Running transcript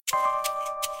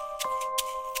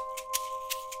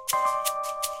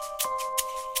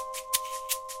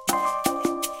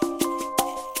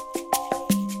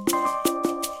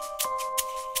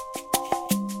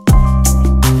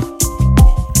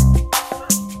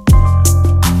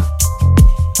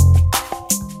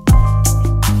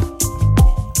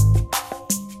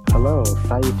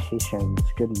salutations.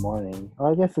 Good morning.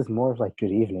 Well, I guess it's more of like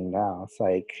good evening now. It's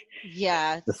like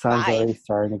Yeah, the it's sun's already 5.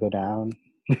 starting to go down.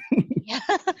 Yeah,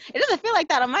 it doesn't feel like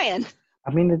that on my end.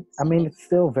 I mean, it's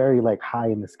still very like high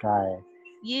in the sky.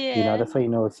 Yeah, That's why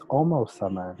it's almost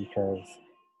summer because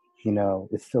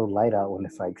it's still light out when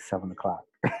it's like 7 o'clock,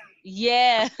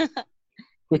 yeah,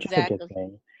 which is a good exactly.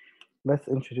 thing. Let's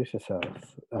introduce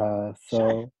ourselves.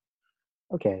 Sure,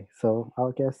 Okay, so I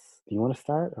guess, do you want to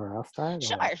start or I'll start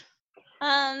sure. or?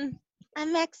 Um,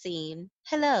 I'm Maxine.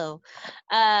 Hello.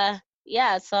 Uh,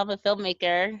 yeah, so I'm a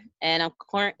filmmaker, and I'm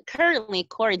currently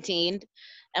quarantined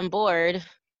and bored.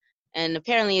 And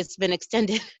apparently, it's been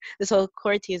extended. This whole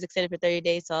quarantine is extended for 30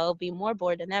 days, so I'll be more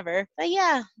bored than ever. But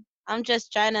yeah, I'm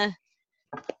just trying to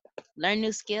learn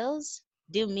new skills,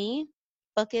 do me,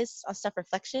 focus on self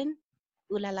reflection.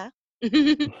 Ooh la la.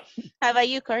 How about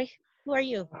you, Corey? Who are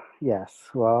you? Yes,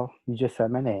 well, you just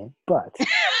said my name, but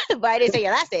But I didn't say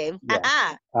your last name.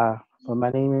 yes. Uh, well, my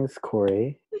name is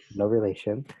Corey. No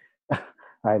relation.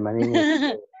 Hi, my name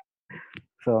is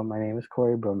my name is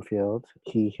Corey Brumfield.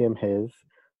 He, him, his.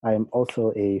 I am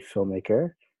also a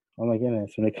filmmaker. Oh my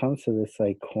goodness! When it comes to this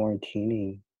like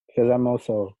quarantining, because I'm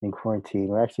also in quarantine.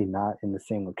 We're actually not in the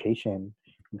same location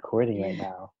recording right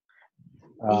Yeah. now.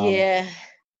 Um, Yeah.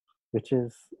 which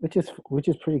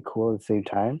is pretty cool at the same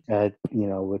time.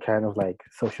 We're kind of like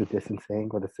social distancing,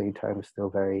 but at the same time, we're still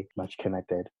very much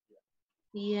connected.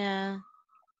 Yeah.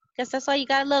 Guess that's why you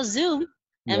gotta love Zoom.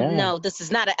 And Yeah, no, this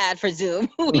is not an ad for Zoom.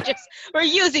 We're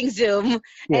using Zoom, and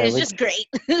yeah, it's just great.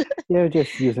 we're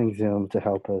just using Zoom to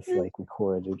help us like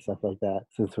record and stuff like that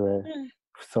since we're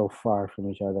so far from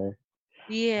each other.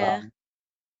 Yeah.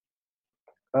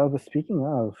 Um, but speaking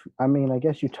of, I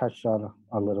guess you touched on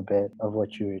a little bit of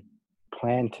what you had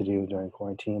planned to do during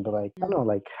quarantine, but like, I don't know,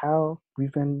 like how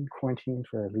we've been quarantined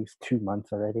for at least 2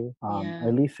 months already. Yeah.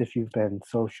 At least if you've been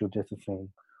social distancing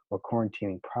or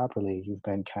quarantining properly, you've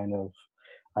been kind of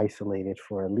isolated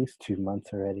for at least 2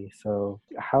 months already. So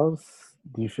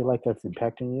do you feel like that's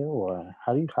impacting you, or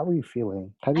how are you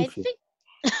feeling? How do you I feel? think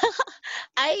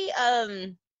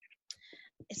I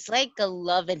it's like a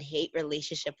love and hate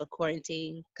relationship with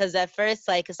quarantine. Cause at first,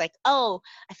 like, it's like, oh,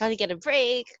 I finally get a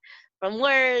break from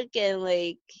work, and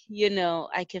like,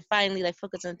 I can finally like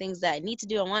focus on things that I need to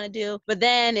do, I want to do. But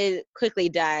then it quickly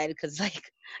died because like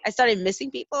I started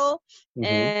missing people,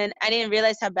 Mm-hmm. and I didn't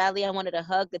realize how badly I wanted a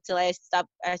hug until I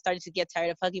started to get tired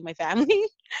of hugging my family.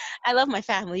 I love my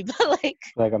family, but like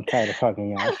Like I'm tired of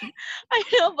hugging y'all. I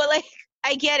know, but like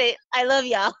I get it. I love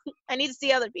y'all. I need to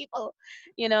see other people,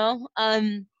 you know?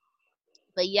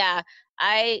 But yeah,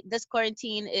 I this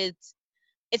quarantine is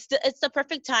it's the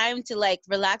perfect time to like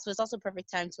relax, but it's also a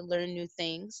perfect time to learn new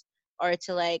things or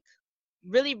to like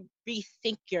really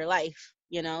rethink your life,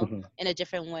 Hmm. in a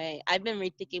different way. I've been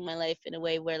rethinking my life in a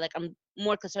way where like I'm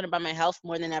more concerned about my health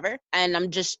more than ever, and I'm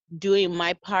just doing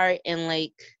my part in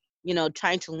like,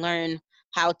 trying to learn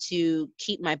how to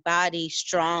keep my body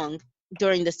strong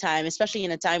during this time, especially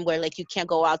in a time where like you can't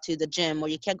go out to the gym or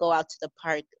you can't go out to the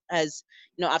park as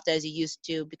often as you used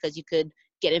to because you could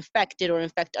get infected or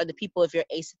infect other people if you're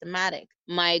asymptomatic.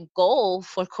 My goal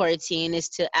for quarantine is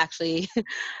to actually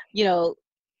you know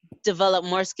develop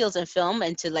more skills in film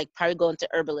and to like probably go into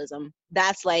herbalism.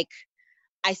 That's like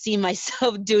I see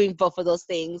myself doing both of those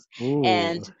things. Ooh.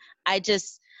 And I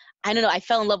don't know, I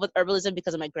fell in love with herbalism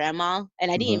because of my grandma, and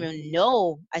I didn't Hmm. even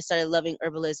know I started loving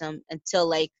herbalism until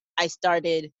like I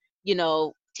started,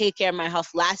 take care of my health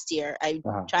last year. I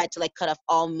Uh-huh. tried to like cut off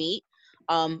all meat.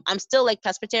 I'm still like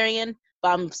pescatarian, but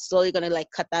I'm slowly gonna like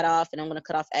cut that off, and I'm gonna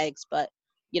cut off eggs. But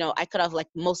I cut off like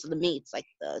most of the meats, like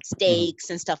the Hmm. steaks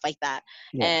and stuff like that.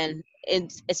 Yeah.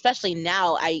 And especially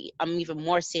now, I'm even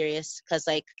more serious because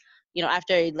like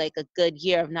after like a good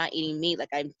year of not eating meat,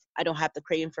 like I don't have the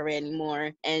craving for it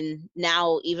anymore. And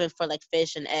now even for like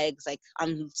fish and eggs, like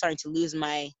I'm starting to lose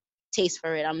my taste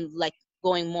for it. I'm like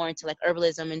going more into like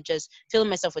herbalism and just filling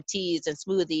myself with teas and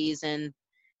smoothies and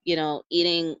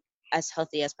eating as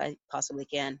healthy as I possibly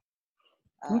can.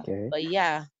 Okay. But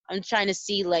yeah, I'm trying to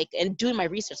see like and doing my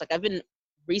research. Like I've been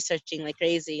researching like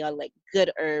crazy on like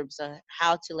good herbs,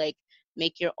 how to like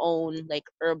make your own like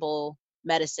herbal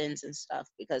medicines and stuff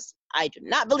because I do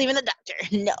not believe in the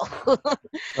doctor. No,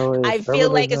 So is I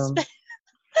feel like it's. herbalism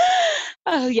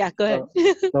Oh yeah, go ahead.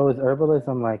 so, so is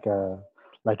herbalism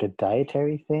like a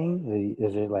dietary thing?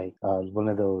 Is it like one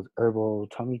of those herbal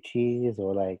tummy teas,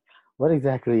 or like what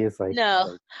exactly is No,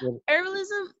 like what?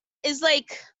 herbalism is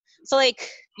like so like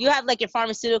you have like your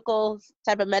pharmaceutical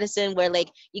type of medicine where like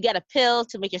you get a pill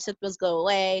to make your symptoms go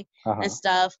away and Uh-huh.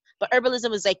 stuff, but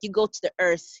herbalism is like you go to the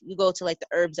earth, you go to like the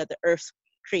herbs that the earth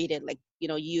created, like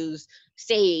you use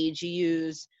sage, you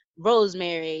use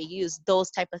rosemary, you use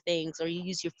those type of things, or you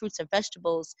use your fruits and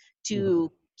vegetables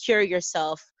to cure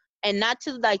yourself, and not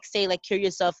to like say like cure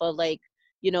yourself of like,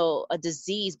 you know, a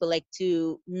disease, but like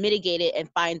to mitigate it and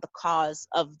find the cause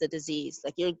of the disease.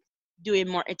 Like you're doing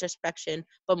more introspection,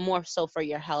 but more so for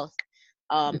your health,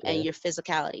 and Okay. your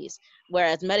physicalities.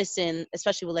 Whereas medicine,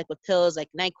 especially with like with pills like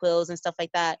NyQuil and stuff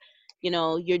like that, you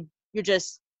know, you're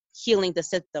just healing the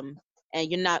symptom, and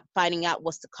you're not finding out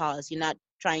what's the cause. You're not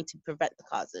trying to prevent the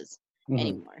causes Hmm.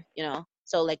 anymore, you know.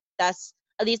 So like that's,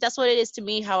 at least that's what it is to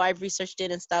me, how I've researched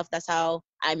it and stuff. That's how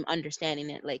I'm understanding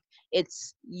it. Like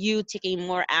it's you taking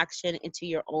more action into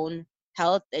your own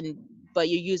health, and but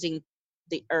you're using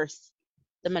the earth,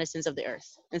 the medicines of the earth,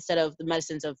 instead of the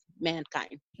medicines of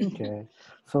mankind. Okay.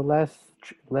 So less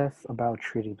about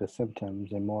treating the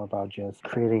symptoms and more about just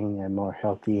creating a more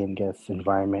healthy and guess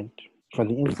environment from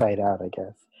the inside out, I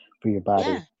guess, for your body.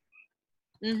 Yeah.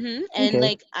 And Okay.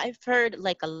 like I've heard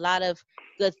like a lot of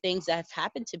good things that have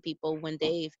happened to people when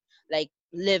they've like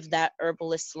lived that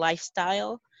herbalist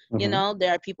lifestyle. You Mm-hmm. know,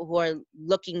 there are people who are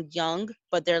looking young,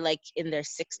 but they're like in their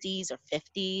 60s or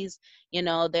 50s. You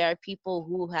know, there are people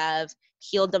who have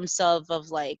healed themselves of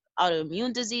like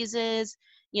autoimmune diseases,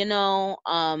 you know.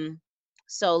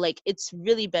 So like it's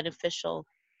really beneficial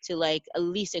to like at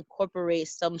least incorporate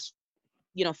some,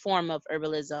 you know, form of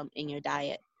herbalism in your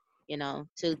diet, you know,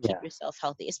 to keep Yeah. yourself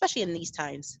healthy, especially in these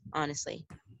times, honestly.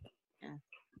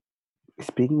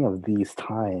 Speaking of these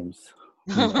times,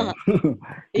 Yeah.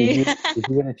 did you Yeah. did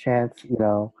you get a chance?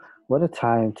 What a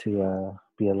time to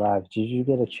be alive. Did you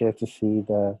get a chance to see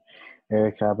the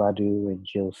Erica Badu and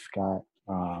Jill Scott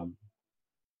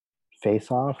face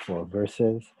off or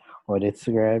versus on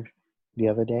Instagram the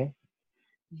other day?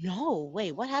 No,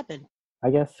 wait, what happened? I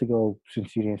guess to go,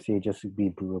 since you didn't see it, just to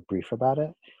be real brief about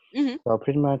it. Hmm. So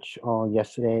pretty much on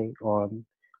yesterday, on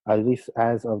at least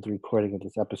as of the recording of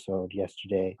this episode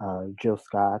yesterday, Jill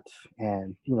Scott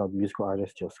and musical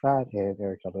artist Jill Scott and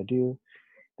Erica Badu,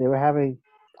 they were having,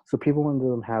 so people wanted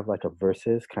them to have like a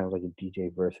versus, kind of like a DJ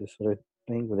versus sort of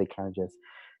thing, where they kind of just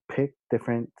pick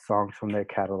different songs from their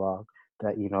catalog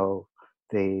that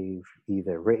they've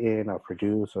either written or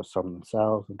produced or sung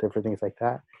themselves and different things like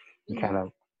that, and Hmm. kind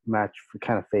of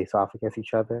kind of face off against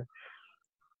each other.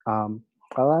 um,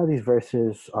 a lot of these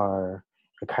verses are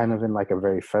kind of in like a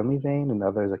very friendly vein, and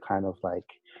others are kind of like,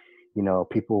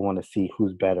 people want to see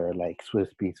who's better, like Swiss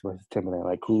Beats versus Timbaland,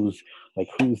 like who's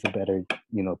the better,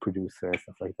 producer and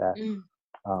stuff like that. Mm.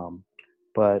 Um,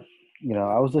 but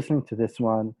I was listening to this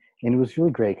one, and it was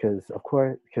really great because, of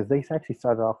course, because they actually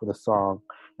started off with a song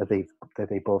that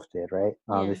they both did, right?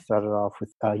 They Yeah. started off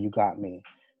with "You Got Me,"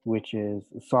 which is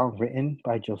a song written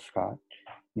by Jill Scott,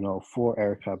 for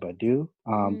Erica Badu,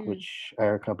 Mm. which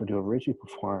Erica Badu originally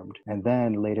performed, and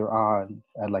then later on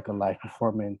at like a live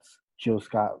performance, Jill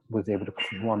Scott was able to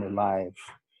perform it live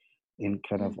in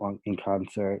kind of Mm. in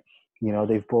concert.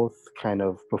 They've both kind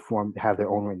of performed, have their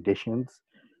own renditions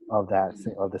of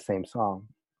Mm. of the same song,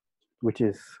 which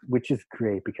is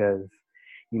great because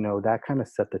that kind of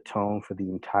set the tone for the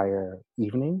entire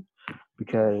evening.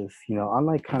 Because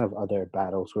unlike kind of other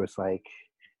battles where it's like,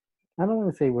 I don't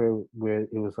want to say where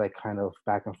it was like kind of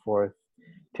back and forth,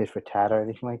 tit for tat or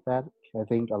anything like that. I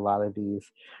think a lot of these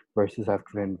verses have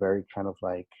been very kind of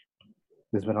like,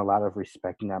 there's been a lot of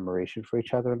respect and admiration for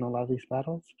each other in a lot of these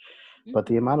battles. But Mm.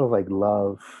 the amount of like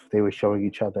love they were showing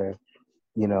each other,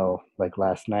 like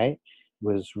last night,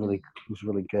 was really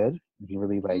good. It was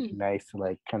really like Mm. nice to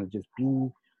like kind of just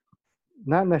be,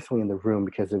 not necessarily in the room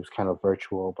because it was kind of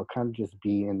virtual, but kind of just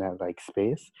be in that like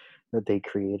space that they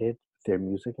created, their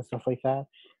music and stuff like that.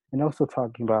 And also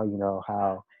talking about,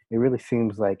 how it really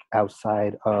seems like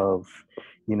outside of,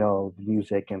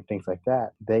 music and things like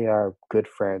that, they are good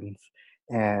friends,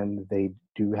 and they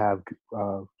do have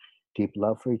deep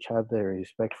love for each other,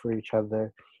 respect for each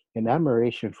other, and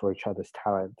admiration for each other's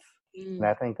talents. And Mm.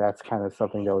 I think that's kind of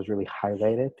something that was really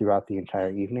highlighted throughout the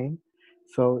entire evening.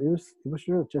 So it was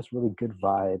really just really good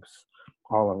vibes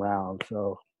all around.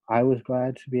 So I was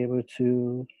glad to be able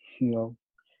to, you know,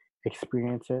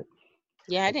 experience it.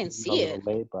 Yeah, I I didn't came a see little it.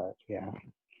 late, but yeah,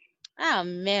 Oh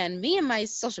man, me and my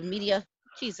social media.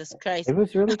 Jesus it Christ.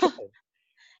 was really good.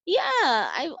 Yeah,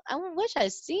 I wish I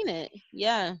seen it.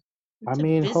 Yeah, I'm I too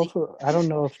mean, busy. hopefully, I don't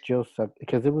know if Jill said,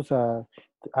 because it was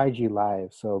IG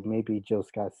live, so maybe Jill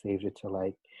Scott saved it to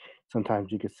like,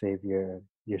 sometimes you could save your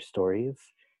stories.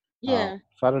 Yeah.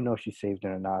 So I don't know if she saved it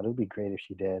or not. It would be great if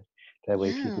she did. That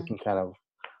way, people Yeah. can kind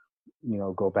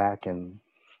of go back and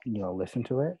listen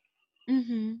to it.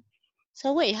 Mm-hmm.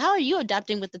 So wait, how are you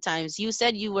adapting with the times? You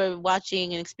said you were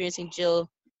watching and experiencing Jill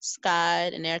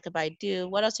Scott and Erica Baidu.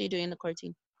 What else are you doing in the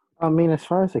quarantine? I mean, as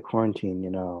far as the quarantine,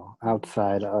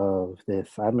 outside of this,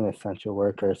 I'm an essential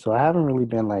worker, so I haven't really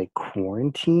been like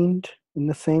quarantined in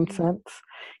the same Mm-hmm. sense.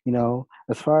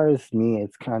 As far as me,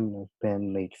 it's kind of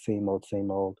been like same old, same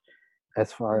old.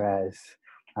 As far as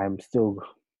I'm still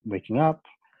waking up,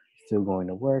 still going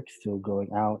to work, still going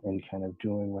out and kind of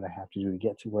doing what I have to do to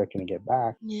get to work and get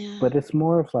back. Yeah. But it's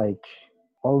more of like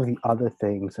all of the other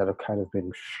things that have kind of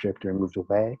been stripped or moved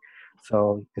away.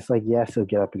 So it's like, yeah, I still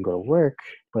get up and go to work,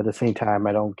 but at the same time,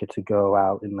 I don't get to go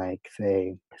out and like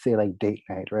say like date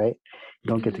night, right? You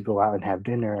don't get to Mm-hmm. go out and have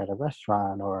dinner at a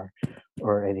restaurant or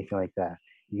anything like that.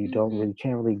 You don't Mm-hmm. really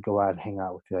can't really go out and hang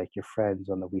out with like your friends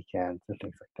on the weekends and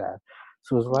things like that.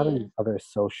 So there's a lot of Yeah. these other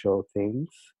social things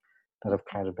that have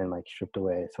kind of been like stripped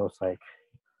away. So it's like,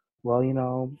 well,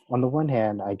 on the one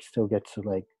hand, I still get to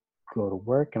like go to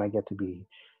work and I get to be,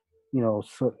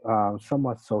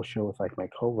 somewhat social with like my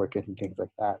coworkers and things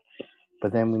like that.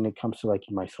 But then when it comes to like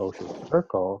my social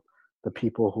circle, the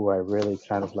people who I really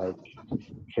kind of like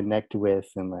connect with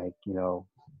and like,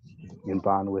 and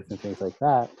bond with and things like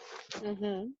that,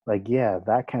 Mm-hmm. like, yeah,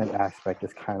 that kind of aspect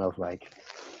is kind of like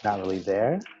not really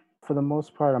there. For the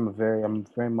most part, I'm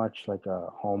very much like a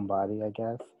homebody, I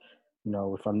guess.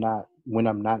 If when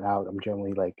I'm not out, I'm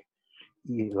generally like,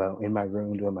 in my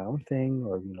room doing my own thing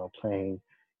or, playing,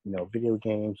 video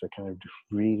games or kind of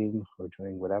reading or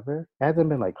doing whatever. It hasn't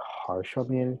been like harsh on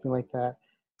me or anything like that.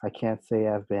 I can't say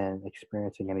I've been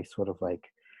experiencing any sort of like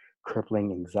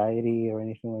crippling anxiety or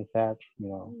anything like that.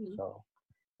 Mm-hmm. So,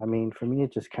 I mean, for me,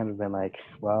 it's just kind of been like,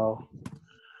 well,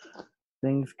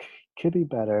 things could be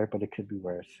better, but it could be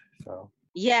worse. So,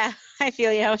 Yeah, I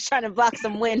feel you. I was trying to block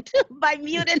some wind by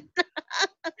muting.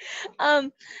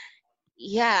 um,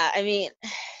 yeah, I mean,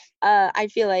 I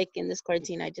feel like in this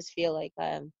quarantine, I just feel like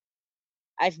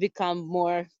I've become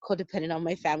more codependent on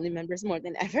my family members more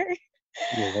than ever.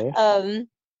 really, um,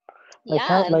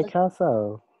 yeah, and like how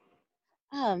so?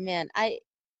 oh man, I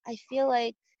feel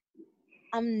like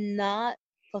I'm not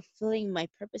fulfilling my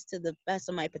purpose to the best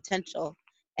of my potential.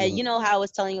 And you Hmm. know how I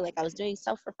was telling you, like I was doing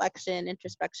self-reflection,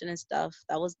 introspection, and stuff.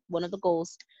 That was one of the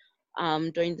goals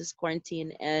during this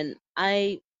quarantine, and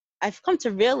I've come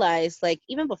to realize, like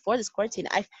even before this quarantine,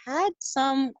 I've had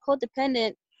some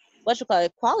codependent, what you call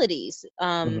it, qualities.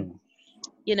 Hmm.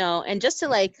 And just to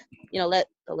like let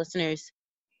the listeners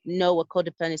know what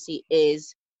codependency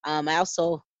is. I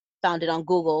also found it on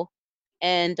Google,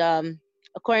 and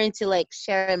according to like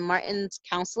Sharon Martin's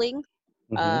counseling,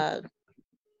 Hmm. uh,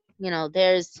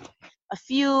 there's a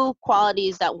few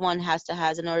qualities that one has to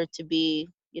has in order to be,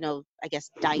 I guess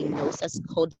diagnosed as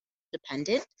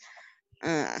codependent.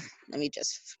 Let me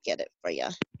just get it for you.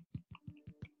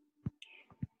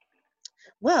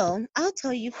 Well, I'll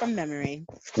tell you from memory.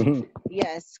 Hmm.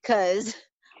 Yes, because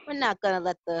we're not going to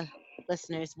let the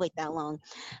listeners wait that long.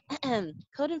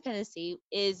 Codependency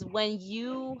is when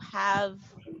you have,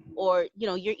 or,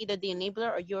 you're either the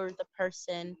enabler or you're the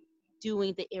person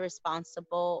doing the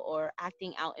irresponsible or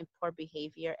acting out in poor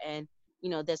behavior. And,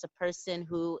 there's a person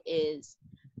who is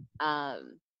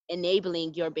um,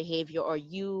 enabling your behavior, or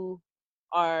you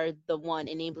are the one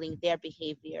enabling their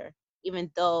behavior, even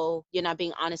though you're not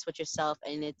being honest with yourself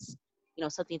and it's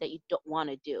something that you don't want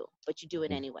to do, but you do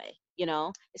it anyway.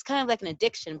 It's kind of like an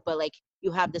addiction, but like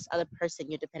you have this other person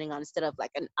you're depending on instead of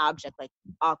like an object like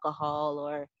alcohol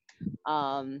or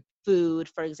food,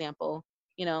 for example.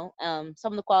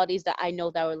 Some of the qualities that I know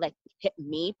that were like hit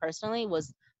me personally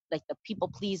was like the people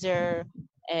pleaser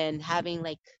and having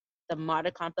like the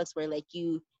martyr complex where like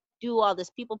you do all this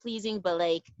people pleasing, but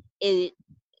like it,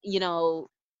 you know,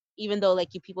 even though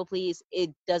like you people please,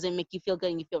 it doesn't make you feel good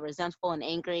and you feel resentful and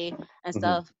angry and Hmm.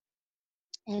 stuff.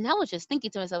 And I was just thinking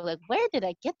to myself, like, where did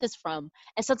I get this from?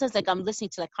 And sometimes, like, I'm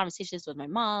listening to like conversations with my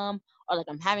mom, or like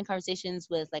I'm having conversations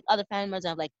with like other family members,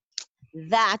 and I'm like,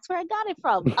 that's where I got it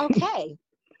from. Okay.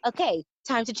 Okay.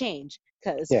 Time to change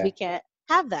because Yeah. we can't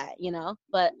have that.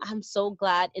 But I'm so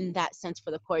glad in that sense for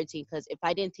the quarantine because if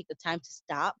I didn't take the time to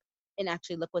stop and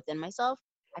actually look within myself,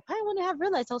 I probably wouldn't have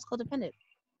realized I was codependent,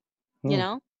 you Hmm.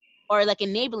 know, or like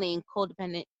enabling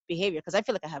codependent behavior because I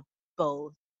feel like I have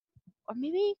both. Or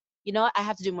maybe, I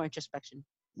have to do more introspection.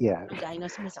 Yeah. I'm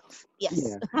diagnosing myself.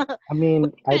 Yes. Yeah. What I you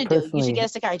mean, I gonna do? You should personally, get a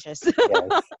psychiatrist.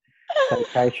 yes,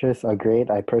 psychiatrists are great.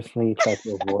 I personally try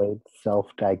to avoid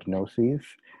self-diagnoses.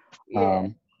 Yeah.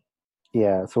 Um,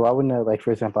 yeah, so I wouldn't like,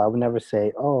 for example, I would never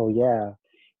say, "Oh, yeah,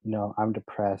 I'm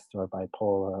depressed or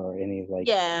bipolar or any like,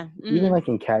 Yeah. even Hmm. like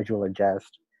in casual or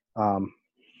jest." Um,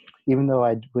 Even though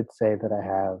I would say that I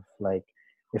have like,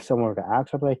 if someone were to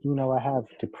ask, I'd be like, I have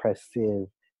depressive,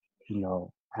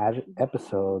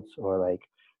 episodes or like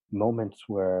moments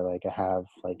where like I have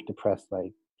like depressed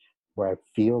like where I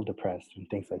feel depressed and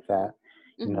things like that,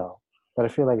 you Hmm. know. But I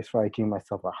feel like as far as giving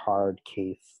myself a hard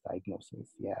case diagnosis,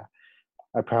 yeah,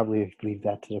 I probably leave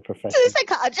that to the To the professionals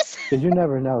psychologist. because you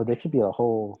never know. There could be a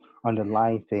whole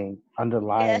underlying thing, Yeah.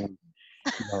 underlying,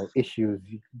 issues.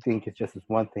 You think it's just this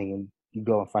one thing, and you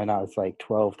go and find out it's like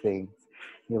 12 things.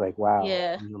 You're like, wow,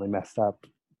 Yeah. I'm really messed up.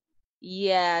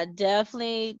 Yeah,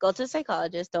 definitely go to a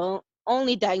psychologist. Don't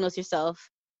only diagnose yourself,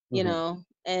 Hmm.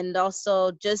 and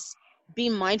also just be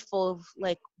mindful of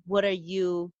like what are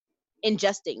you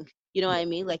ingesting? You know what Yeah. I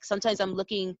mean? Like sometimes I'm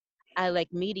looking at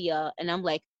like media and I'm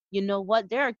like, you know what?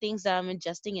 There are things that I'm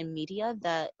ingesting in media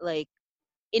that like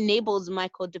enables my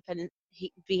codependent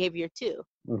behavior too.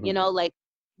 Hmm. Like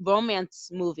romance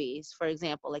movies, for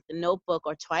example, like The Notebook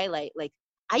or Twilight. Like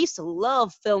I used to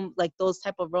love film like those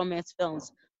type of romance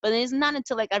films, but it's not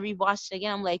until like I rewatched it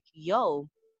again, I'm like, yo,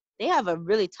 they have a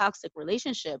really toxic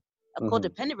relationship, a Hmm.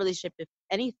 codependent relationship, if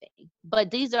anything.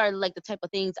 But these are like the type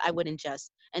of things I would ingest,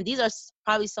 and these are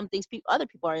probably some things other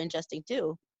people are ingesting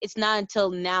too. It's not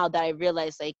until now that I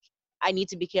realize like I need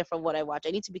to be careful of what I watch.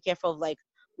 I need to be careful of like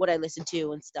what I listen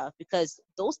to and stuff because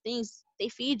those things they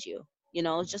feed you.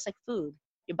 It's just like food.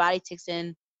 Your body takes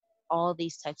in all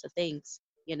these types of things,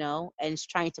 and it's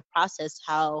trying to process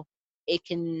how it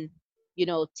can,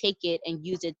 take it and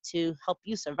use it to help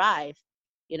you survive,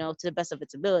 to the best of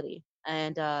its ability.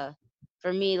 And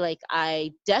for me, like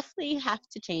I definitely have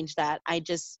to change that. I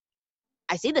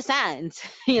see the signs,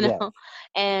 Yes.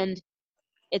 and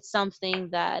it's something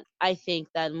that I think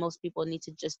that most people need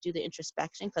to just do the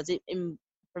introspection because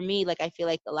for me, like I feel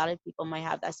like a lot of people might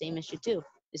have that same issue too.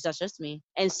 It's not just me,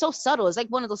 and it's so subtle. It's like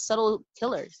one of those subtle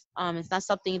killers. It's not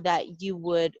something that you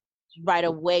would right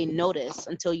away notice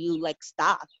until you like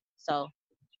stop. So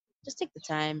just take the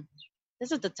time.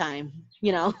 This is the time,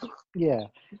 Yeah.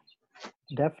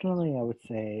 Definitely, I would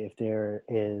say if there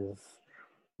is,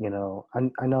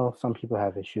 I know some people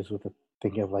have issues with the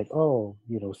thinking of like, oh,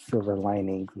 silver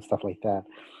linings and stuff like that.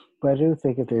 But I do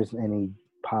think if there's any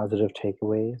positive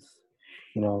takeaways,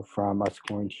 from us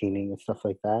quarantining and stuff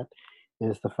like that,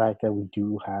 is the fact that we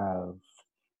do have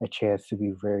a chance to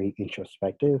be very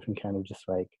introspective and kind of just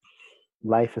like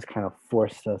life has kind of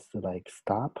forced us to like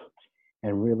stop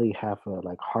and really have a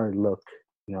like hard look,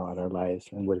 at our lives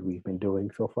and what we've been doing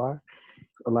so far.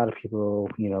 A lot of people,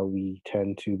 we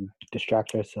tend to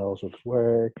distract ourselves with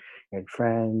work and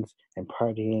friends and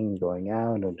partying and going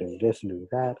out and doing this and doing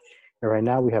that. And right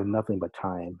now we have nothing but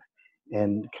time.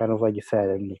 And kind of like you said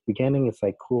in the beginning, it's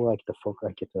like cool.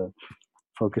 I get to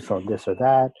focus on this or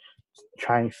that.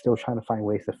 Still trying to find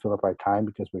ways to fill up our time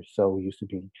because we're so used to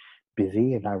being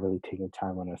busy and not really taking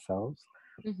time on ourselves.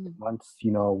 Hmm. Once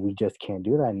we just can't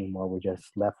do that anymore, we're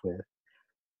just left with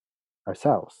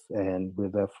ourselves and we're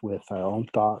left with our own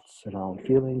thoughts and our own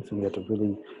feelings, and we have to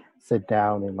really sit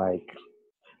down and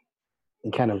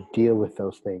and kind of deal with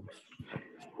those things.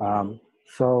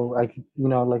 So like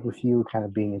like with you kind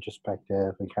of being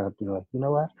introspective and kind of being like,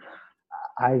 what,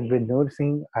 I've been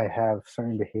noticing I have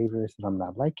certain behaviors that I'm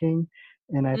not liking,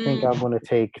 and I think I Mm, want to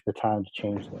take the time to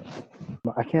change this.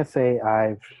 I can't say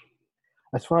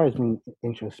as far as being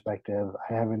introspective,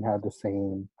 I haven't had the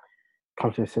same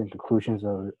come to the same conclusions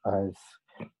as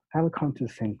haven't come to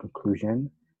the same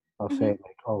conclusion. I'll say hmm. like,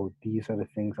 oh, these are the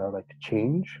things I would like to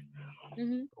change.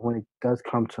 Hmm. When it does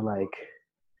come to like,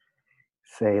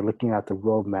 say, looking at the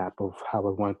roadmap of how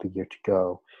I want the year to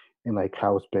go and like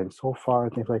how it's been so far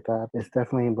and things like that, it's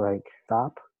definitely like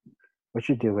stop what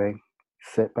you're doing,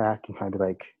 sit back and kind of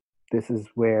like, this is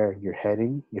where you're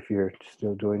heading if you're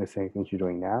still doing the same things you're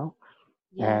doing now.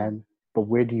 Yeah, And but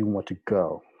where do you want to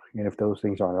go? And if those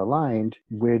things aren't aligned,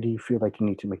 where do you feel like you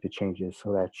need to make the changes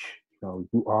so that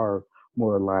you are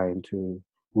more aligned to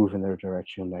move in the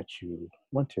direction that you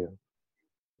want to?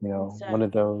 One of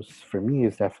exactly. those for me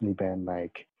has definitely been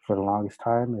like for the longest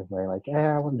time is like,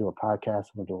 I want to do a podcast,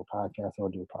 I want to do a podcast, I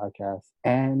want to do a podcast.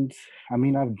 And I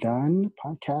mean, I've done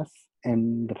podcasts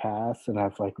in the past and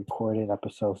I've like recorded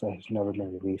episodes that has never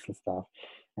been released and stuff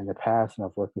in the past, and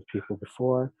I've worked with people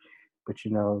before. But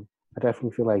I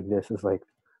definitely feel like this is like,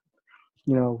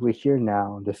 we're here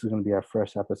now. This is going to be our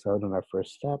first episode and our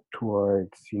first step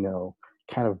towards,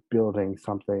 kind of building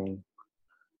something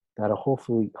that'll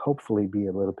hopefully be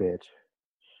a little bit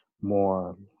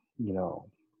more, you know,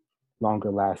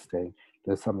 longer lasting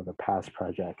than some of the past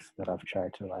projects that I've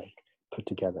tried to like put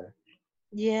together.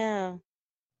 Yeah.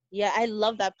 Yeah, I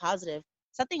love that positive.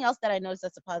 Something else that I noticed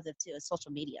that's a positive too is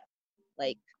social media.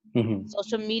 Like Hmm.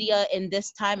 social media in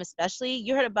this time, especially.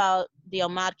 You heard about the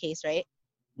Ahmad case, right?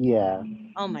 Yeah.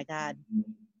 Oh my God.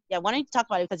 Yeah, why don't you talk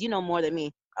about it because you know more than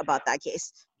me about that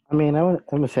case. I mean, I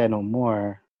would say no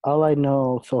more. All I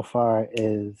know so far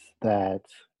is that,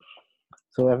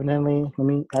 so evidently,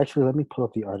 let me pull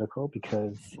up the article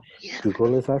because Yeah.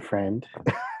 Google is our friend.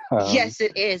 um, Yes,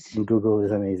 it is. Google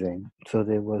is amazing. So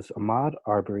there was Ahmaud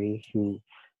Arbery who,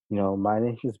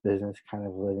 minding his business, kind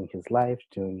of living his life,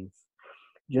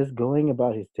 just going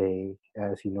about his day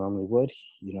as he normally would.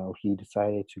 He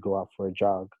decided to go out for a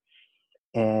jog.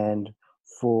 And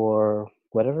for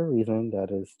whatever reason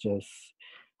that is just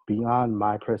beyond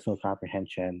my personal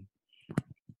comprehension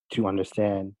to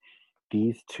understand,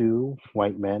 these two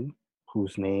white men,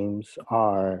 whose names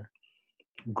are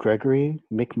Gregory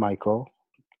McMichael,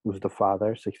 who's the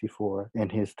father, 64, and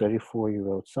his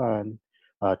 34-year-old son,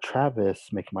 Travis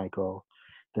McMichael,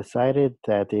 decided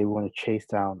that they want to chase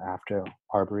down after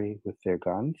Arbery with their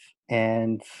guns.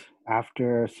 And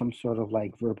after some sort of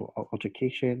like verbal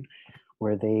altercation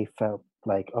where they felt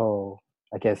like, oh,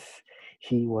 I guess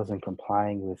he wasn't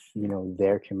complying with,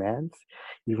 their commands,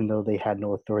 even though they had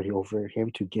no authority over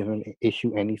him to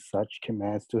issue any such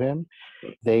commands to him,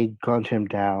 they gunned him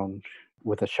down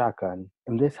with a shotgun.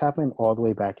 And this happened all the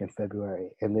way back in February.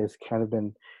 And there's kind of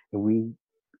been, we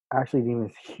actually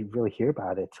didn't even really hear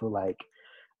about it till like,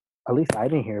 at least I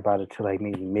didn't hear about it till like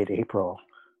maybe mid-April.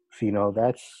 So,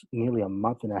 that's nearly a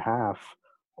month and a half,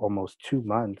 almost 2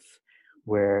 months,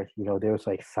 where, there was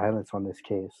like silence on this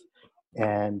case.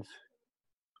 And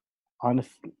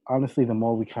honestly, the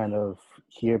more we kind of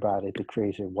hear about it, the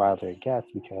crazier, wilder it gets,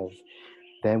 because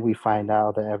then we find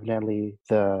out that evidently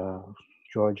the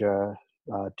Georgia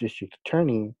district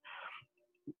attorney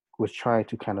was trying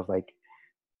to kind of like,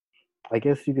 I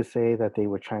guess you could say that they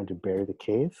were trying to bury the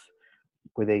case,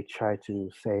 where they tried to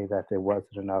say that there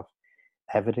wasn't enough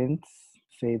evidence,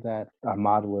 say that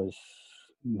Ahmad was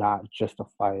not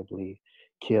justifiably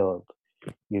killed,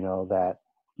 that,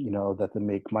 that the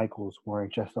McMichaels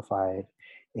weren't justified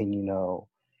in,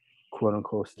 quote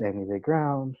unquote, standing their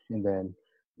ground and then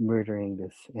murdering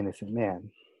this innocent man,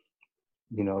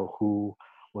 who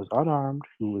was unarmed,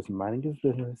 who was minding his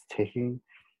business, taking,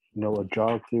 a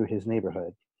jog through his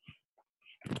neighborhood.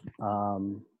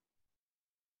 Um,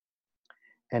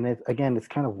 and it's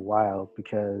kind of wild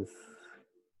because,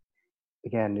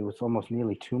 again, it was almost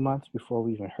nearly 2 months before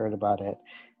we even heard about it.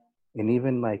 And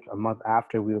even like a month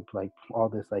after we were like all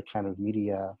this like kind of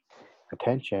media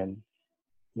attention,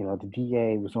 the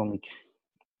DA was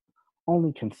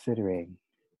only considering,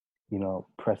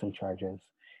 pressing charges,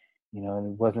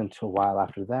 and it wasn't until a while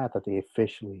after that that they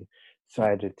officially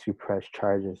decided to press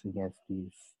charges against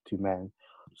these two men.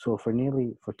 So for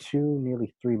nearly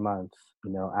 3 months,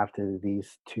 after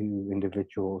these two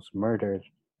individuals murdered,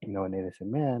 an innocent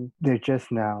man, they're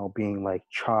just now being like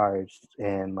charged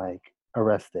and like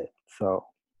arrested. So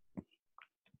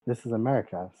this is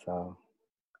America. So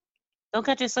Don't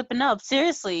catch you slipping up.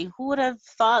 Seriously, who would have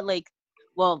thought, like,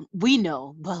 well, we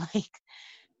know, but like,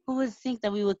 who would think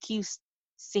that we would keep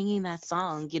singing that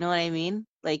song? You know what I mean?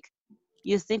 Like,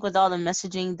 you think with all the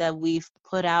messaging that we've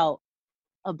put out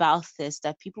about this,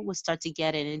 that people would start to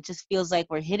get it. And it just feels like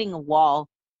we're hitting a wall.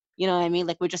 You know what I mean?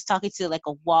 Like, we're just talking to like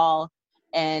a wall,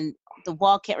 and the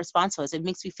wall can't respond to us. It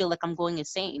makes me feel like I'm going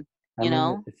insane, I you mean,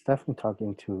 know? it's definitely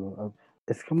talking to.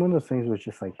 It's one of those things which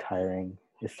is like tiring.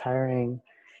 It's tiring,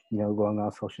 going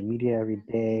on social media every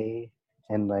day,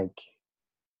 and like,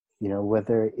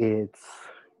 whether it's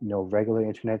regular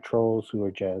internet trolls who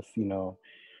are just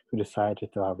who decide to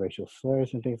throw out racial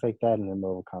slurs and things like that in the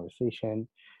middle of a conversation,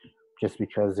 just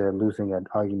because they're losing an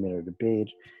argument or debate.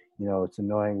 It's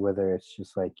annoying whether it's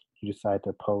just like you decide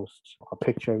to post a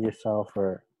picture of yourself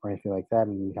or anything like that,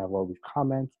 and you have all these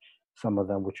comments, some of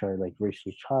them which are like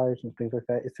racially charged and things like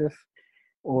that.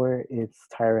 Or it's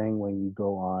tiring when you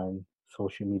go on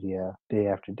social media day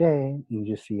after day and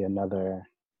you just see another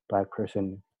black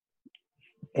person,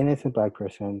 innocent black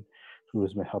person, who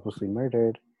has been helplessly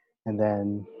murdered, and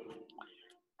then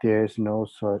there's no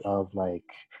sort of like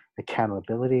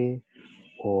accountability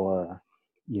or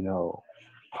you know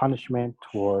punishment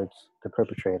towards the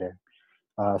perpetrator.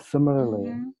 Uh, similarly,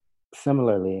 Mm-hmm.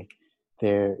 similarly,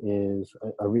 there is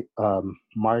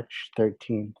March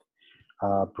 13th,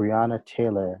 Breonna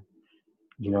Taylor,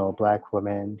 a black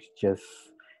woman, just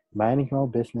minding her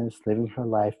own business, living her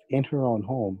life in her own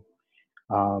home.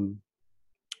 Um,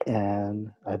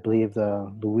 and I believe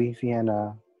the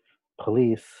Louisiana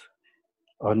police,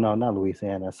 or no, not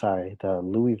Louisiana, sorry, the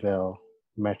Louisville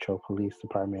Metro Police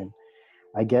Department,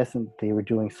 I guess they were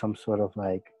doing some sort of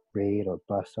like raid or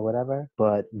bust or whatever,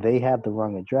 but they had the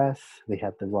wrong address, they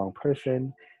had the wrong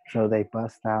person, so they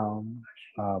bust down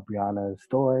Brianna's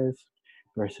doors,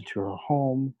 burst into her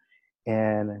home,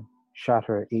 and shot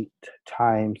her 8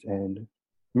 times and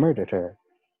murdered her,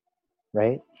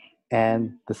 right?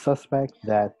 And the suspect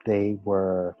that they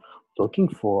were looking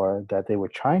for, that they were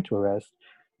trying to arrest,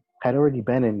 had already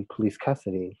been in police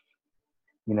custody.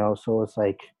 So it's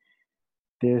like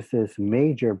there's this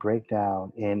major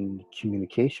breakdown in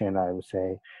communication, I would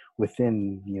say,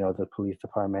 within the police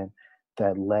department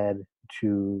that led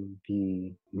to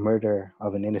the murder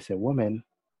of an innocent woman.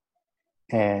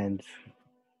 And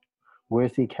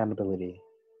where's the accountability?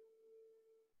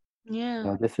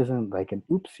 Yeah. This isn't like an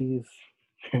oopsies.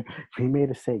 We made a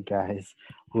mistake, guys.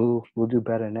 We'll do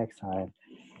better next time.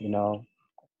 You know,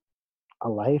 a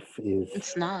life is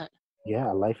It's not.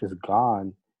 yeah, a life is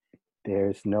gone.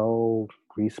 There's no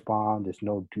respawn. There's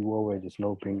no do-over. There's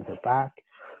no bringing her back.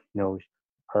 You know,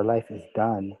 her life is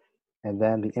done. And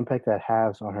then the impact that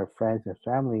has on her friends and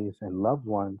families and loved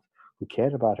ones who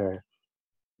cared about her,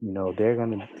 they're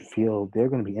going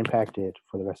to be impacted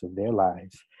for the rest of their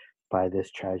lives by this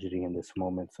tragedy in this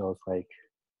moment. So it's like,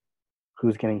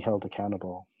 who's getting held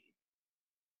accountable?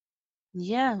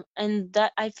 Yeah. And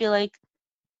that I feel like,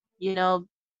 you know,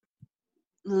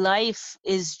 life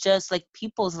is just like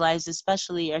people's lives,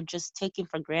 especially, are just taken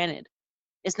for granted.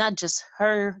 It's not just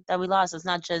her that we lost. It's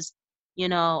not just,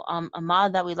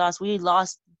 Ahmad that we lost. We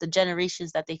lost the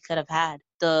generations that they could have had,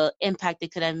 the impact they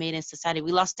could have made in society.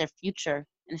 We lost their future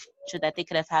and the future that they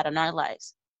could have had on our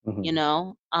lives. Mm-hmm. You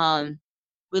know,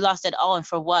 we lost it all. And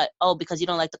for what? Oh, because you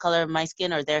don't like the color of my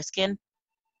skin or their skin.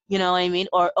 You know what I mean?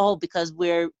 Or, oh, because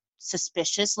we're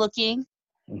suspicious looking. Like,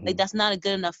 Mm-hmm. that's not a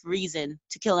good enough reason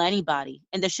to kill anybody.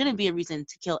 And there shouldn't be a reason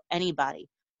to kill anybody.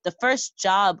 The first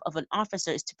job of an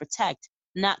officer is to protect,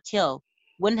 not kill.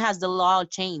 When has the law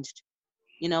changed?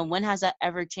 When has that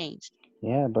ever changed?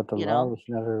 Yeah, but the You law know? was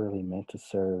never really meant to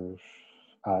serve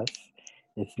us.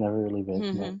 It's never really been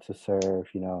Mm-hmm. meant to serve,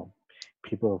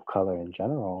 people of color in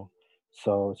general.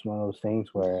 So it's one of those things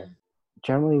where Yeah.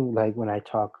 generally, like when I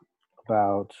talk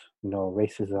about,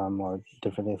 racism or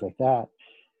different things like that,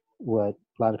 what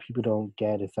a lot of people don't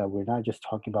get is that we're not just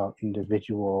talking about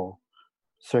individual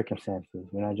circumstances.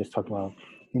 We're not just talking about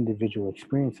individual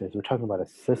experiences. We're talking about a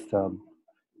system,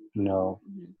 you know,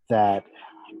 Mm-hmm. that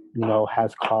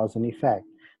has cause and effect.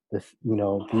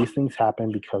 These things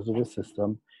happen because of the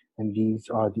system, and these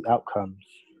are the outcomes.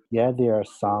 Yeah, there are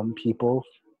some people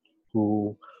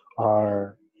who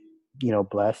are,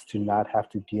 blessed to not have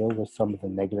to deal with some of the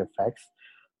negative effects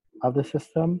of the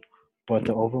system, but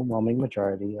the overwhelming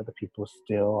majority of the people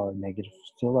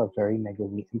still are very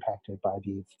negatively impacted by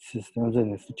these systems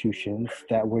and institutions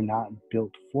that were not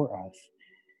built for us.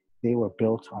 They were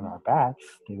built on our backs.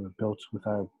 They were built with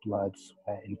our blood,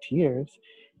 sweat, and tears,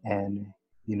 and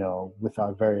with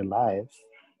our very lives.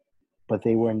 But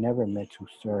they were never meant to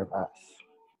serve us.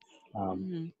 Um,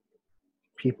 Mm-hmm.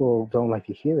 People don't like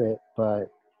to hear it, but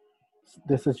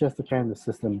this is just the kind of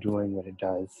system doing what it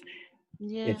does.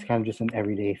 It's Yeah. kind of just an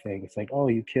everyday thing. It's like, oh,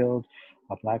 you killed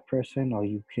a black person, or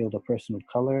you killed a person of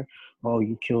color, oh,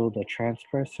 you killed a trans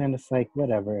person. It's like,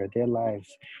 whatever, their lives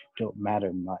don't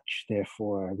matter much.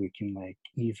 Therefore, we can like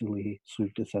easily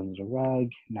sweep this under the rug,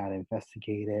 not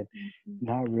investigate it, Mm-hmm.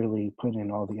 not really put in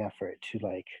all the effort to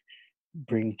like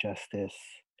bring justice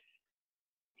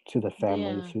to the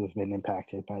families Yeah. who have been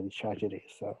impacted by these tragedies.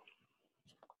 So,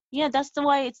 Yeah, that's the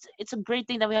why it's a great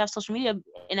thing that we have social media,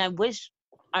 and I wish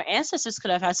our ancestors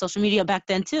could have had social media back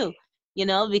then too.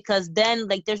 Because then,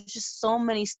 like, there's just so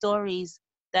many stories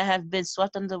that have been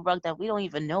swept under the rug that we don't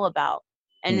even know about,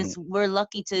 and mhm. we're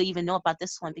lucky to even know about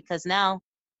this one, because now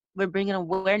we're bringing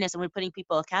awareness and we're putting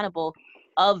people accountable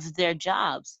of their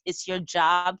jobs. It's your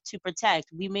job to protect.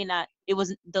 We may not. It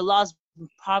was the laws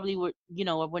probably were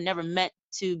never meant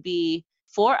to be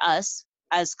for us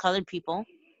as colored people,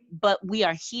 but we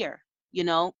are here.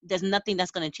 There's nothing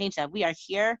that's going to change that. We are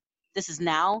here. This is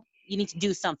now. You need to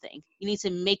do something. You need to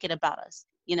make it about us.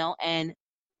 And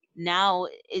now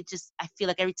it just, I feel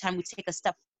like every time we take a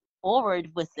step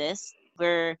forward with this,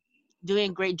 we're doing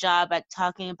a great job at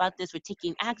talking about this, we're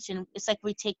taking action. It's like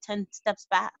we take 10 steps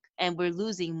back and we're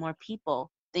losing more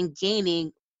people than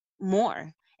gaining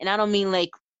more. And I don't mean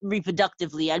like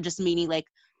reproductively, I'm just meaning like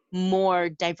more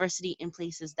diversity in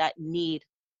places that need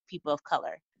people of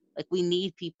color. Like, we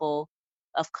need people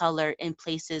of color in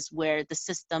places where the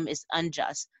system is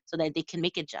unjust so that they can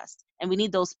make it just. And we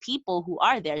need those people who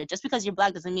are there. Just because you're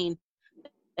black doesn't mean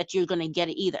that you're going to get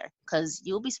it either, because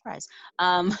you'll be surprised.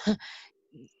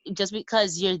 Just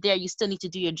because you're there, you still need to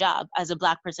do your job as a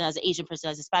black person, as an Asian person,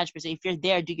 as a Spanish person. If you're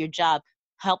there, do your job,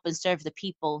 help and serve the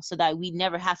people so that we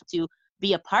never have to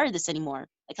be a part of this anymore.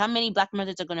 Like, how many black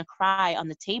mothers are going to cry on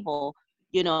the table,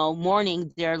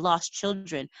 mourning their lost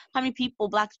children? How many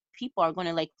black people are going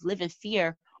to like live in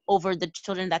fear over the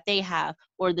children that they have,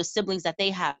 or the siblings that they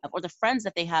have, or the friends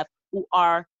that they have who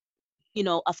are,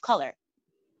 of color.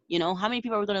 How many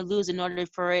people are we going to lose in order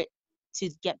for it to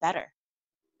get better?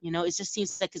 It just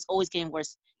seems like it's always getting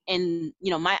worse. And,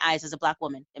 my eyes as a Black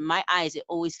woman, in my eyes, it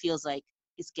always feels like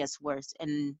it gets worse.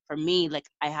 And for me, like,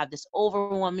 I have this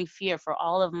overwhelming fear for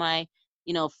all of my,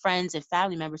 friends and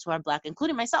family members who are Black,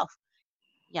 including myself.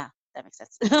 Yeah, that makes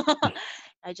sense.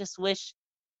 I just wish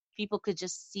people could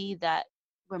just see that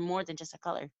we're more than just a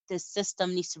color. This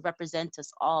system needs to represent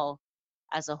us all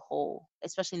as a whole,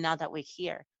 especially now that we're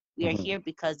here. We are here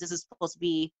because this is supposed to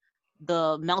be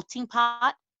the melting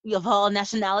pot of all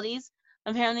nationalities,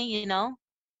 apparently,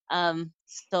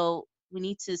 So we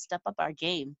need to step up our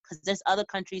game, because there's other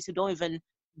countries who don't even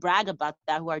brag about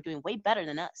that, who are doing way better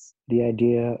than us. The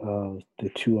idea of the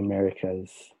two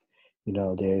Americas,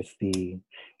 there's the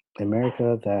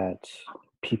America that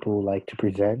people like to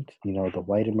present, the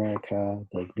white America,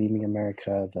 the gleaming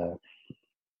America,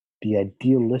 the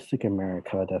idealistic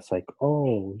America that's like,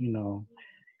 oh,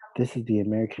 this is the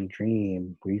American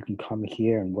dream where you can come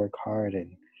here and work hard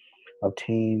and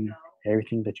obtain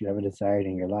everything that you ever desired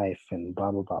in your life and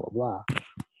blah, blah, blah, blah, blah.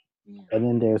 Yeah. And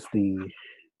then there's the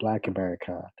Black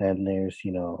America. Then there's,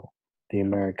 the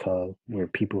America where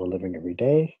people are living every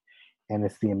day. And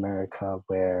it's the America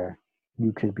where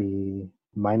you could be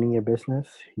minding your business.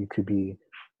 You could be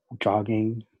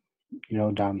jogging,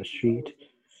 down the street.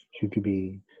 You could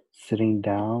be sitting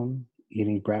down,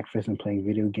 eating breakfast and playing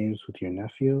video games with your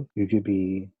nephew. You could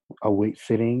be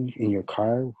sitting in your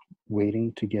car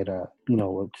waiting to get a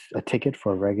ticket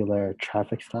for a regular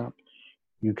traffic stop.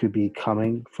 You could be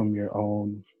coming from your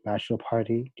own bachelor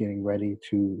party, getting ready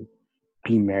to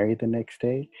be married the next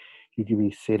day. You could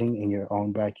be sitting in your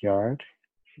own backyard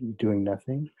doing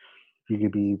nothing. You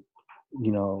could be,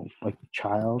 like a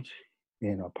child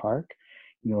in a park,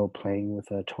 playing with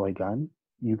a toy gun.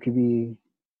 You could be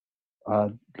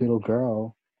a little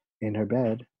girl in her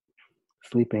bed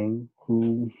sleeping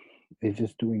who is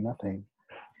just doing nothing.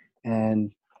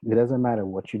 And it doesn't matter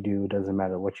what you do, it doesn't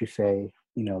matter what you say,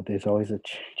 there's always a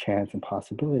chance and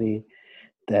possibility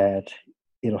that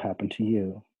it'll happen to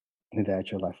you and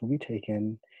that your life will be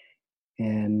taken.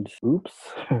 And oops,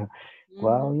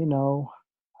 well,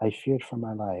 I feared for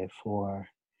my life, or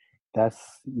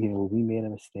that's, we made a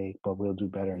mistake, but we'll do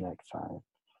better next time.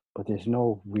 But there's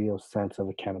no real sense of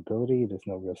accountability. There's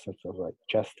no real sense of like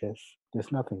justice.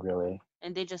 There's nothing really.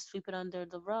 And they just sweep it under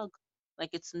the rug like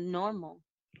it's normal,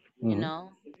 Mm-hmm.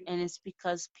 And it's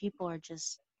because people are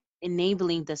just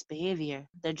enabling this behavior.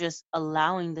 They're just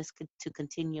allowing this to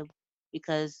continue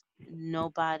because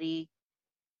nobody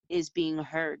is being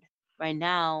heard. Right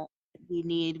now, we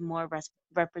need more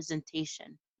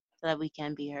representation so that we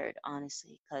can be heard,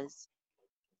 honestly, because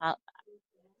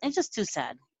it's just too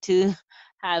sad to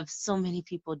have so many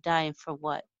people dying for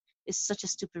what? It's such a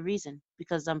stupid reason.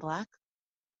 Because I'm Black?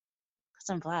 Because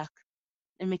I'm Black.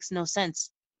 It makes no sense.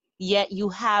 Yet you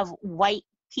have white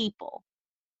people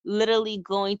literally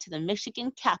going to the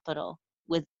Michigan Capitol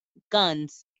with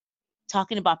guns,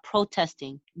 talking about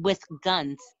protesting with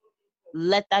guns.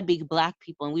 Let that be Black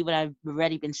people, and we would have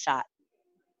already been shot.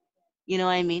 You know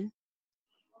what I mean?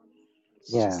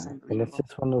 It's Yeah, just and it's unbelievable.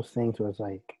 just one of those things where it's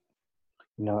like,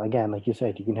 again, like you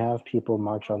said, you can have people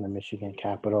march on the Michigan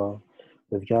Capitol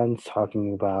with guns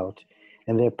talking about,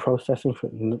 and they're protesting for,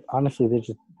 honestly,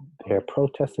 they're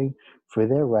protesting for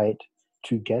their right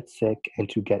to get sick and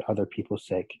to get other people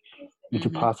sick and to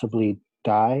Mm-hmm. possibly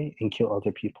die and kill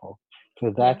other people. So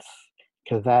Yeah.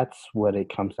 because that's what it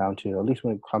comes down to, at least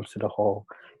when it comes to the whole,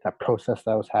 that process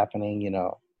that was happening,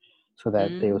 so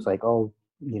that they was like, oh,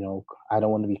 I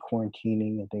don't want to be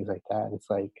quarantining and things like that. It's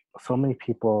like so many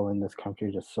people in this country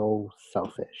are just so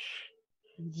selfish.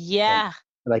 Yeah.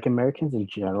 Like Americans in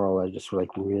general are just like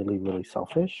really, really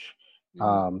selfish.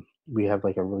 Mm-hmm. We have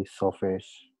like a really selfish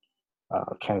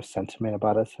kind of sentiment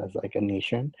about us as like a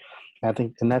nation. And I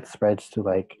think, and that spreads to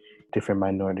like different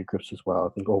minority groups as well. I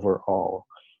think overall,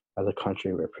 as a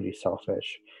country, we're pretty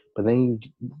selfish. But then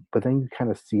you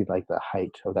kind of see like the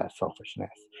height of that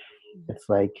selfishness. It's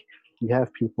like you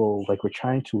have people like we're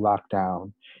trying to lock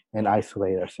down and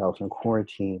isolate ourselves and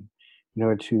quarantine in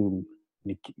order to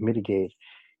mitigate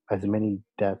as many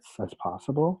deaths as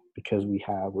possible because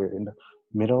we're in the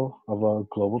middle of a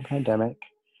global pandemic,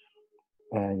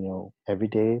 and every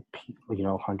day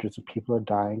hundreds of people are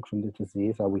dying from the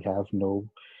disease that we have no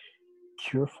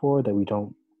cure for, that we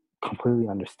don't completely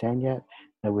understand yet,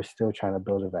 that we're still trying to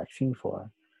build a vaccine for.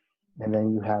 And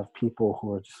then you have people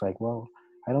who are just like, well,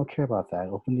 I don't care about that.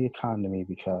 Open the economy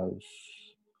because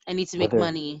I need to make whether,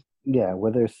 money. yeah,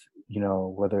 whether it's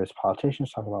whether it's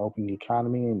politicians talking about opening the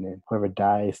economy and then whoever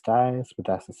dies, dies, but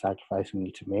that's the sacrifice we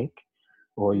need to make.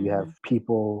 Or you have Mm-hmm.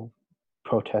 people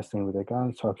protesting with their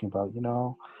guns talking about,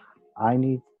 I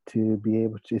need to be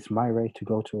able to, it's my right to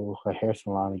go to a hair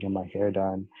salon and get my hair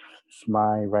done. It's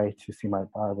my right to see my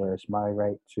barber. It's my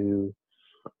right to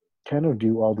kind of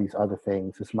do all these other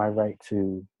things. It's my right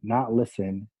to not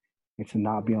listen and to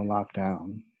not be on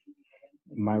lockdown.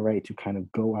 My right to kind of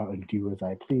go out and do as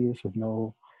I please with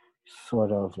no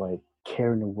sort of like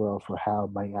care in the world for how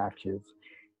my actions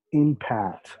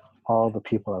impact all the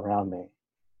people around me.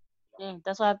 Yeah,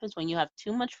 that's what happens when you have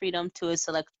too much freedom to a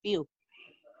select few.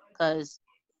 Because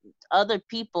other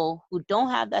people who don't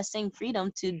have that same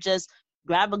freedom to just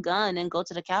grab a gun and go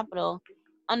to the Capitol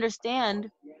understand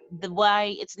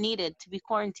why it's needed to be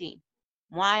quarantined,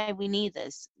 why we need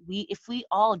this. If we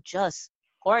all just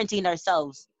quarantined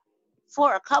ourselves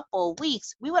for a couple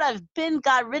weeks, we would have been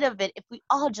got rid of it if we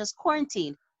all just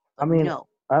quarantined. I But mean, no,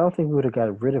 I don't think we would have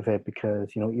got rid of it because,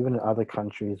 even in other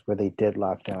countries where they did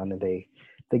lock down and they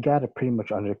got it pretty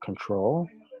much under control,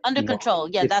 under you know, control.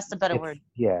 Yeah, it's that's the better it's word.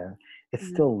 yeah, it's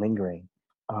Hmm. still lingering.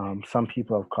 Some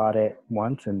people have caught it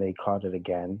once and they caught it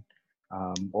again.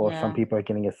 Or some Yeah, people are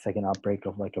getting a second outbreak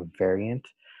of like a variant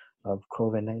of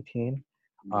COVID-19.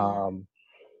 yeah, Um,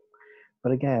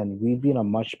 but again, we'd be in a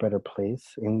much better place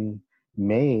and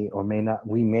may or may not,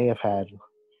 we may have had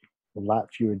a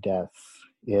lot fewer deaths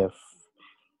if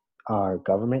our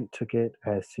government took it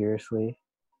as seriously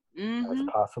as hmm,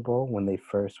 possible when they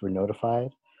first were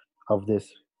notified of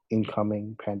this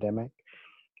incoming pandemic.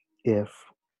 If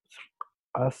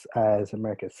us as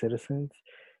American citizens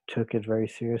took it very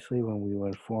seriously when we were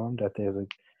informed that there's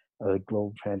a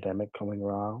global pandemic coming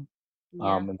around,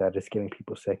 yeah, and that it's getting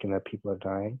people sick and that people are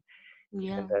dying, and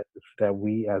yeah, that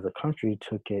we as a country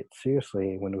took it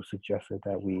seriously when it was suggested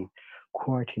that we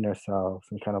quarantine ourselves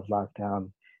and kind of lock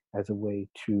down as a way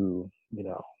to,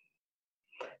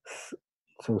 s-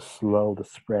 to slow the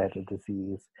spread of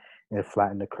disease and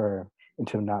flatten the curve, and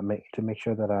to make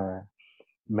sure that our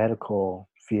medical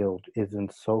field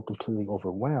isn't so completely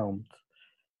overwhelmed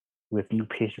with new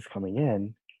patients coming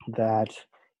in that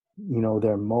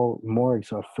their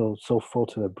morgues are filled so full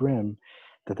to the brim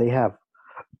that they have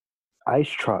ice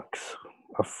trucks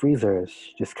or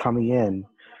freezers just coming in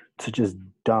to just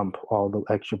dump all the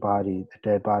extra the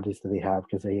dead bodies that they have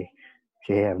because they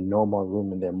have no more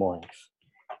room in their morgues.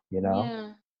 You know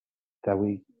yeah. that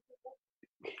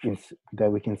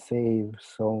that we can save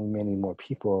so many more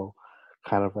people,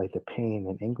 kind of like the pain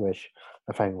and anguish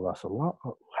of having lost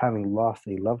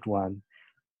a loved one.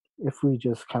 If we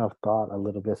just kind of thought a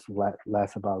little bit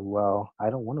less about, well, I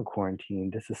don't want to quarantine.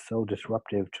 This is so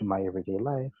disruptive to my everyday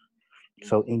life,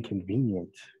 so Mhm.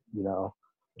 inconvenient. You know,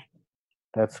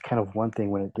 that's kind of one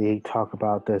thing when they talk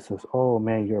about this as, oh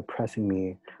man, you're oppressing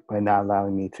me by not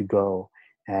allowing me to go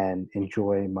and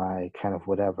enjoy my kind of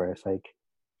whatever. It's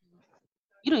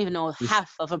You don't even know you,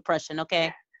 half of oppression,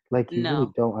 okay? you really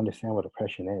No. don't understand what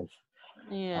oppression is,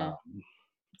 Yeah. um,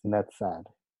 and that's sad.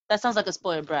 That sounds like a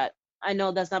spoiled brat. I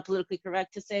know that's not politically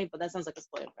correct to say, but that sounds like a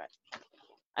spoiled brat.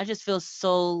 I just feel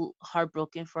so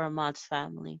heartbroken for Ahmad's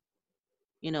family.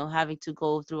 Having to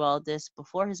go through all this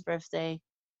before his birthday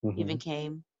even Hmm.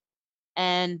 came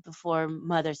and before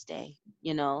Mother's Day.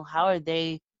 How are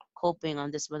they coping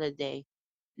on this Mother's Day,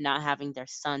 not having their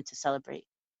son to celebrate,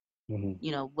 Hmm.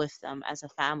 with them as a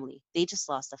family? They just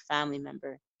lost a family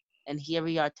member. And here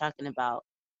we are talking about,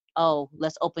 oh,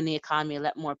 let's open the economy and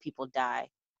let more people die.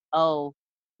 Oh,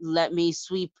 let me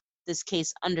sweep this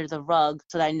case under the rug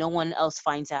so that no one else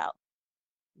finds out.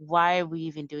 Why are we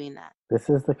even doing that? This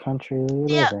is the country we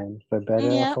live Yeah, in, for better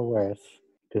or yeah. for worse.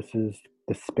 This is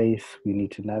the space we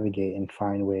need to navigate and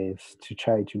find ways to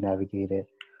try to navigate it,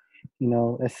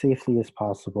 as safely as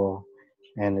possible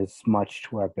and as much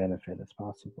to our benefit as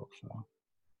possible. So,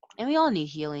 And we all need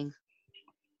healing.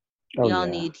 oh We all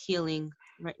yeah. need healing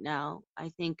right now. I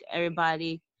think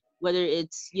everybody, whether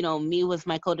it's, me with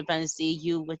my codependency,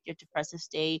 you with your depressive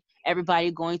state,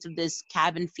 everybody going through this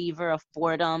cabin fever of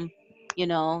boredom,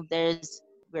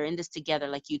 we're in this together,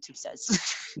 like YouTube says.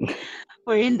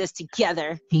 We're in this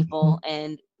together, people,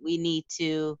 and we need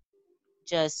to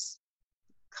just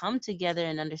come together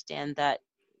and understand that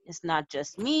it's not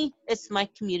just me, it's my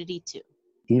community too.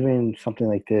 Even something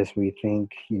like this, we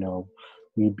think,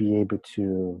 we'd be able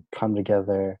to come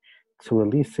together to at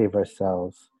least save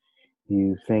ourselves.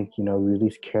 You think, we at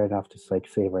least care enough to like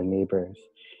save our neighbors,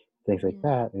 things like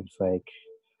Yeah. that. It's like,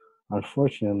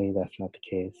 unfortunately, that's not the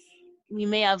case. We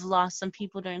may have lost some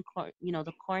people during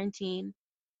the quarantine,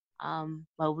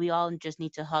 but we all just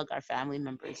need to hug our family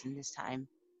members in this time.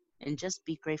 and just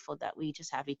be grateful that we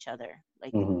just have each other.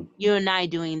 Like Mm-hmm. you and I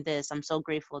doing this, I'm so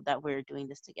grateful that we're doing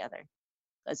this together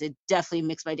because it definitely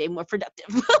makes my day more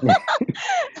productive.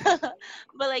 But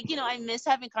like, you know, I miss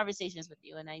having conversations with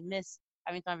you, and I miss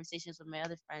having conversations with my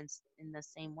other friends in the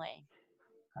same way.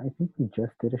 I think we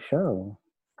just did a show.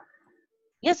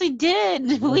 Yes, we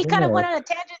did. We We kind of did. went on a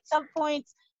tangent at some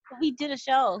points, but we did a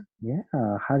show. Yeah.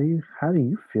 How do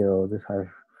you feel? This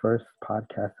our first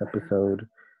podcast episode.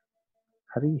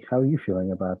 How are you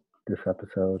feeling about this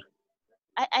episode?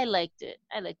 I liked it.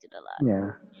 I liked it a lot.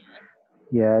 Yeah.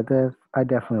 Yeah, I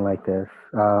definitely like this.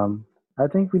 I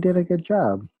think we did a good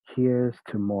job. Here's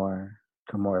to more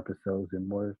episodes and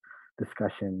more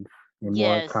discussions and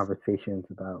more Yes. conversations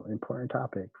about important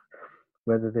topics,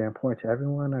 whether they're important to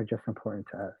everyone or just important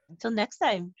to us. Until next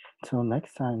time. Till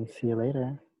next time, see you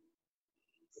later.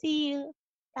 See you.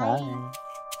 Bye. Bye.